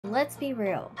Let's be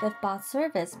real, Diffbot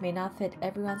service may not fit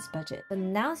everyone's budget, but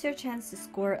now's your chance to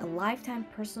score a lifetime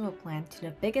personal plan to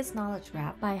the biggest knowledge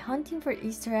graph by hunting for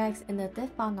Easter eggs in the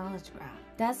Diffbot knowledge graph.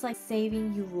 That's like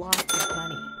saving you lots of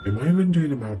money. Am I even doing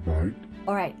the math right?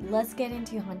 Alright, let's get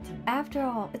into hunting. After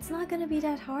all, it's not gonna be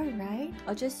that hard, right?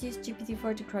 I'll just use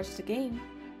GPT-4 to crush the game.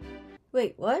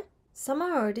 Wait, what?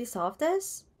 Someone already solved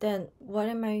this? Then what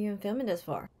am I even filming this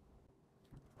for?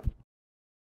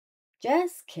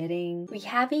 Just kidding. We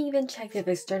haven't even checked if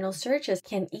external searches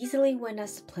can easily win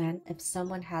us the plan if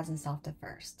someone hasn't solved it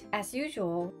first. As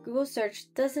usual, Google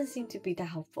search doesn't seem to be that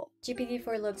helpful.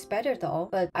 GPT-4 looks better though,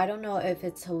 but I don't know if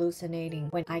it's hallucinating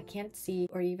when I can't see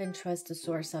or even trust the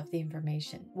source of the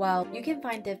information. Well, you can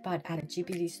find Diffbot at a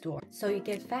GPT store, so you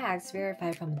get facts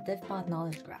verified from a Diffbot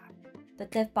knowledge graph. The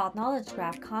Diffbot knowledge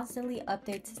graph constantly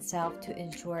updates itself to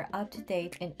ensure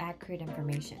up-to-date and accurate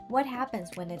information. What happens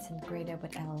when it's integrated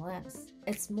with LLMs?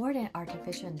 It's more than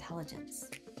artificial intelligence.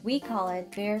 We call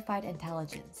it verified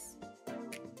intelligence.